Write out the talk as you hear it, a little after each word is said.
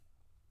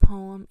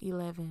Poem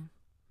 11.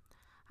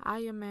 I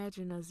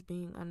imagine us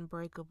being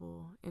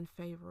unbreakable and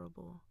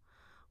favorable.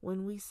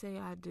 When we say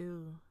I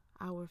do,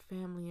 our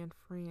family and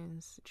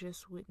friends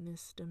just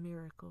witnessed a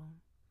miracle.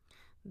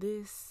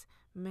 This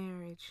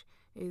marriage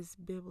is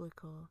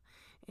biblical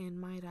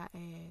and, might I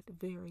add,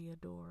 very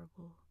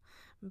adorable.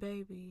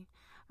 Baby,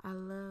 I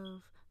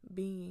love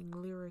being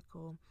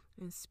lyrical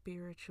and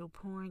spiritual,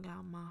 pouring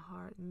out my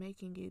heart,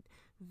 making it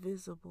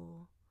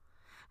visible.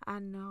 I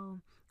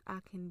know I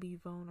can be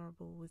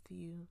vulnerable with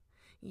you.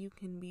 You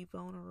can be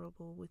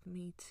vulnerable with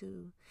me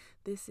too.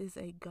 This is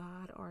a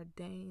God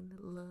ordained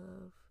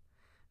love.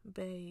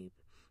 Babe,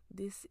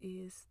 this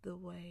is the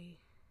way.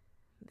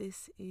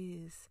 This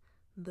is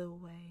the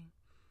way.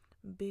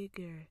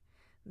 Bigger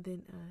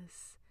than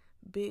us.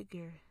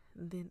 Bigger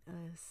than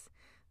us.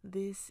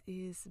 This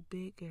is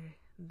bigger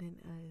than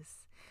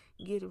us.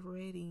 Get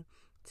ready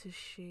to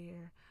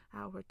share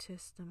our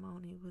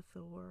testimony with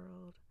the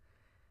world.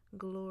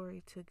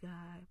 Glory to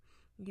God.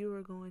 You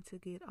are going to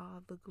get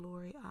all the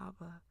glory,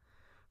 Abba,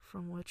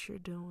 from what you're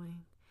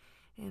doing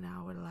in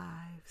our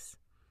lives.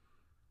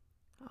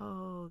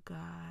 Oh,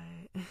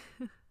 God.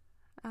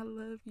 I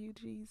love you,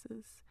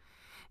 Jesus.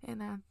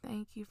 And I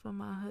thank you for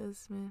my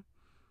husband.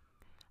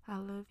 I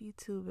love you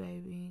too,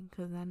 baby,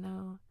 because I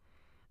know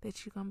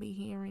that you're going to be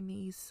hearing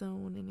these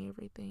soon and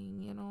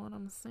everything. You know what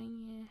I'm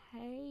saying?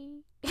 Hey.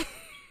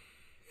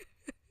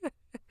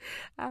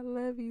 I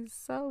love you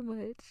so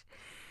much.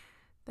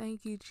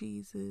 Thank you,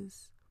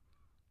 Jesus,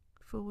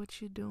 for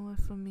what you're doing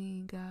for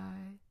me,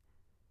 God.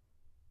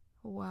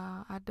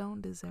 Wow, I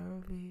don't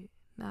deserve it.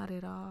 Not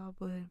at all,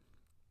 but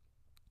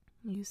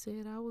you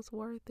said I was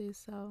worth it,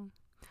 so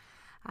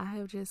I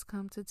have just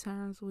come to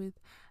terms with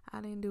I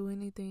didn't do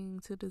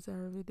anything to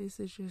deserve it. This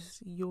is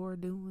just your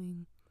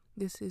doing.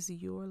 This is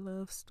your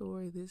love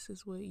story. This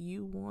is what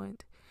you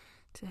want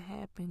to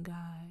happen,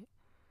 God.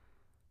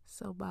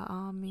 So by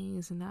all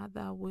means, not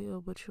thy will,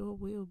 but your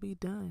will be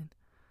done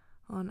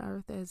on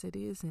earth as it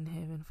is in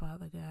heaven,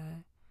 Father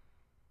God.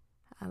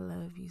 I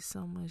love you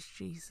so much,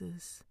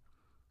 Jesus.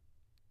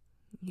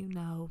 You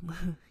know,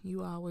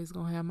 you always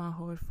gonna have my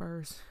heart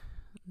first,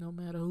 no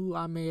matter who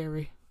I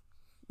marry.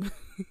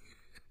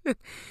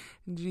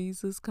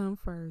 Jesus come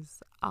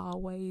first,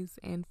 always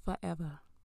and forever.